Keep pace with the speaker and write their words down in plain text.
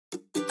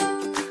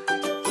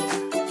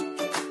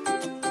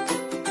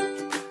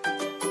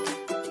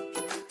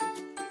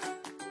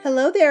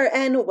Hello there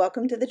and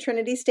welcome to the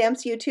Trinity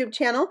Stamps YouTube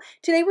channel.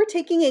 Today we're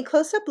taking a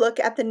close-up look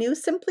at the new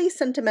Simply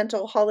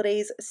Sentimental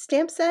Holidays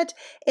stamp set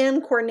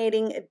and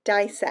coordinating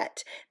die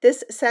set.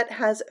 This set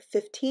has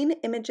 15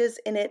 images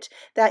in it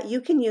that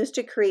you can use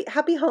to create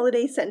happy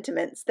holiday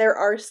sentiments. There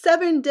are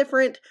 7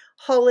 different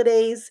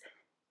holidays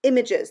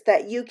images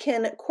that you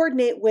can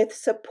coordinate with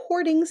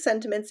supporting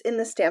sentiments in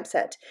the stamp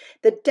set.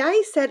 The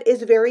die set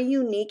is very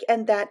unique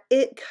in that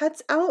it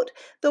cuts out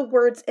the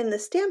words in the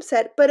stamp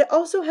set, but it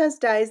also has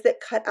dies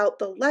that cut out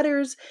the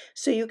letters,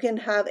 so you can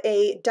have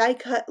a die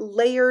cut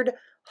layered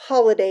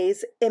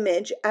holidays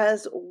image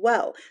as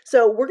well.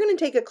 So we're going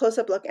to take a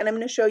close-up look and I'm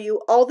going to show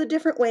you all the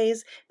different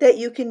ways that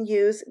you can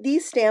use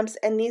these stamps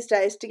and these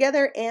dies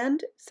together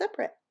and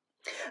separate.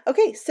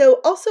 Okay, so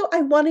also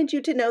I wanted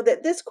you to know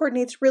that this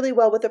coordinates really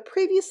well with a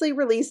previously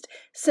released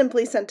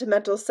Simply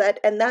Sentimental set,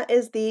 and that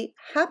is the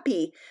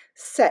Happy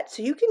set.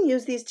 So you can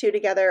use these two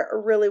together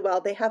really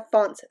well. They have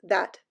fonts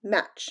that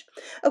match.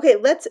 Okay,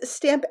 let's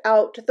stamp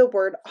out the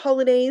word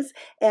holidays,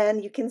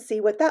 and you can see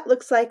what that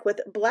looks like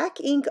with black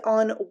ink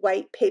on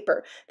white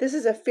paper. This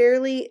is a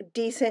fairly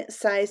decent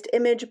sized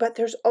image, but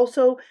there's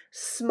also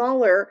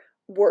smaller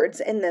words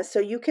in this, so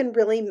you can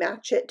really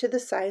match it to the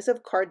size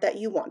of card that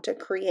you want to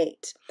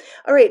create.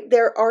 All right,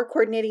 there are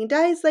coordinating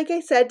dies, like I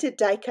said, to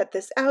die cut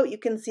this out. You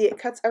can see it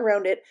cuts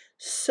around it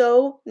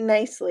so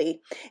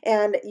nicely,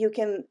 and you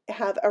can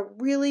have a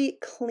really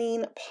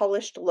clean,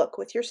 polished look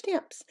with your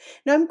stamps.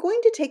 Now I'm going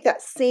to take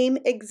that same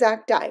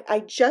exact die I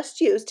just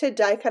used to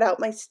die cut out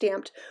my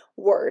stamped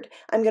word.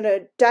 I'm going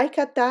to die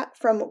cut that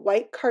from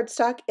white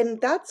cardstock, and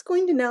that's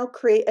going to now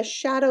create a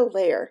shadow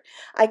layer.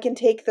 I can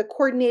take the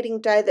coordinating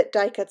die that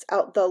die cuts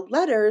out the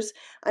letters.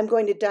 I'm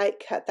going to die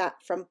cut that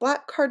from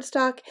black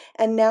cardstock,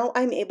 and now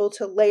I'm able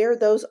to layer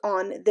those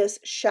on this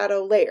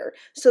shadow layer.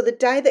 So the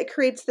die that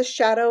creates the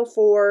shadow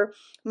for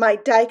my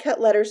die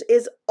cut letters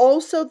is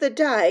also the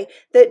die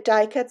that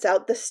die cuts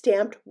out the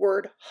stamped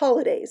word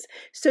holidays.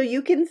 So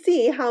you can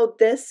see how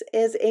this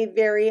is a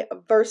very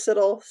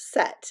versatile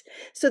set.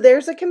 So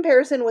there's a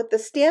comparison with the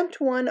stamped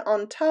one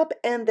on top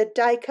and the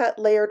die cut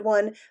layered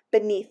one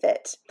beneath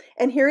it.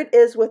 And here it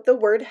is with the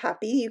word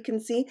happy. You can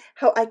see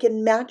how I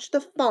can match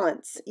the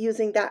fonts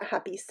using that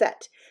happy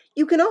set.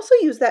 You can also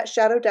use that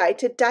shadow die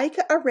to die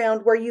cut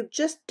around where you've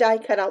just die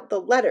cut out the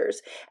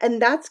letters,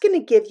 and that's going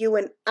to give you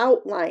an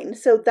outline.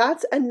 So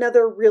that's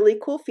another really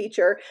cool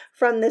feature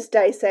from this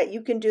die set.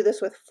 You can do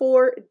this with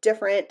 4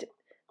 different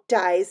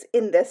dies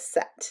in this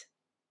set.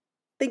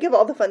 Think of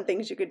all the fun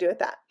things you could do with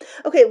that.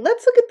 Okay,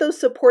 let's look at those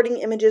supporting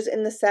images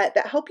in the set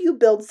that help you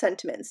build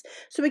sentiments.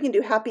 So we can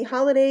do happy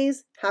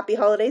holidays,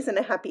 and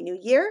a happy new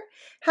year,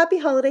 happy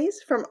holidays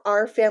from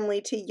our family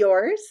to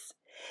yours,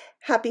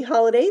 happy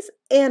holidays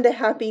and a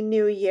happy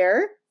new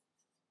year.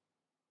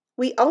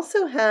 We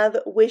also have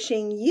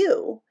wishing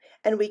you,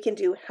 and we can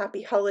do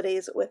happy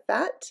holidays with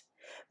that.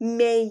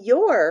 May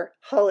your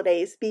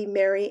holidays be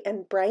merry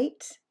and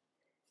bright.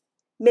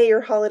 May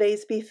your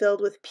holidays be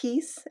filled with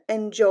peace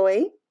and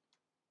joy.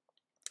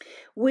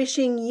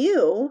 Wishing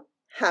you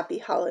happy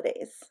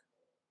holidays.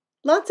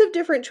 Lots of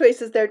different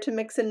choices there to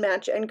mix and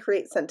match and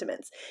create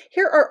sentiments.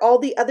 Here are all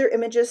the other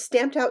images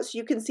stamped out so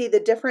you can see the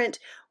different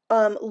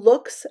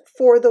looks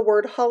for the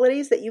word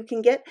holidays that you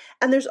can get.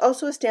 And there's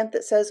also a stamp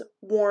that says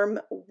warm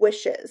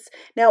wishes.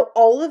 Now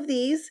all of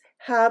these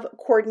have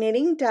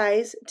coordinating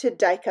dies to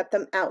die cut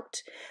them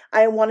out.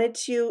 I wanted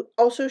to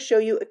also show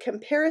you a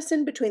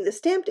comparison between the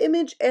stamped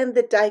image and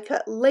the die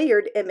cut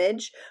layered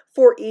image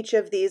for each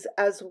of these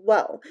as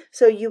well.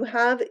 So you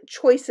have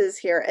choices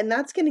here, and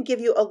that's going to give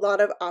you a lot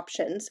of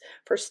options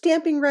for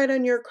stamping right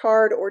on your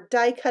card or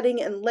die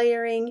cutting and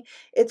layering.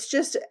 It's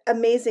just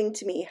amazing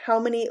to me how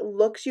many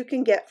looks you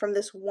can get from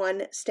this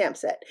one stamp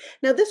set.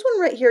 Now this one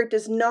right here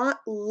does not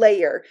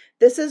layer.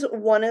 This is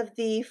one of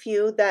the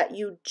few that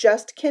you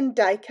just can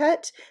die cut.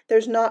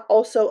 There's not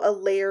also a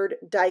layered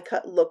die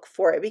cut look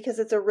for it because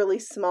it's a really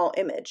small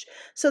image.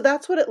 So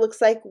that's what it looks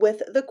like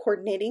with the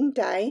coordinating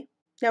die.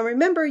 Now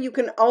remember, you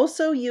can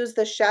also use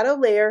the shadow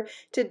layer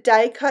to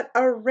die cut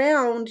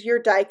around your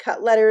die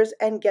cut letters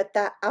and get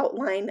that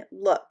outline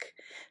look.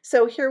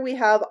 So here we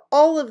have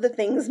all of the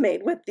things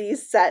made with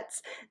these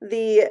sets: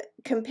 the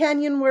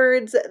companion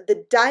words,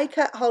 the die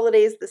cut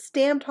holidays, the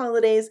stamped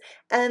holidays,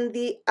 and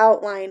the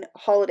outline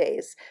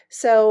holidays.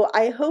 So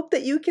I hope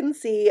that you can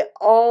see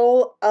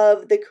all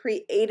of the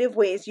creative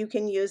ways you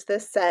can use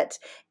this set,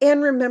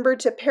 and remember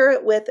to pair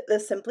it with the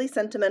Simply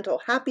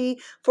Sentimental Happy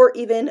for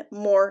even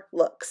more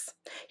looks.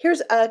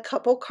 Here's a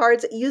couple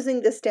cards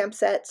using this stamp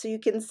set so you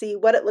can see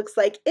what it looks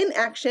like in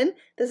action.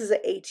 This is an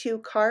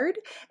A2 card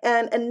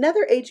and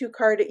another A2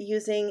 card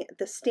using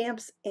the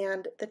stamps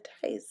and the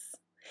dies.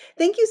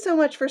 Thank you so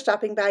much for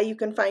stopping by. You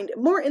can find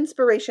more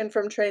inspiration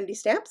from Trinity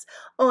Stamps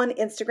on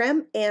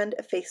Instagram and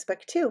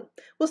Facebook too.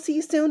 We'll see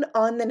you soon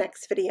on the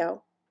next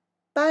video.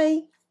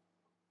 Bye!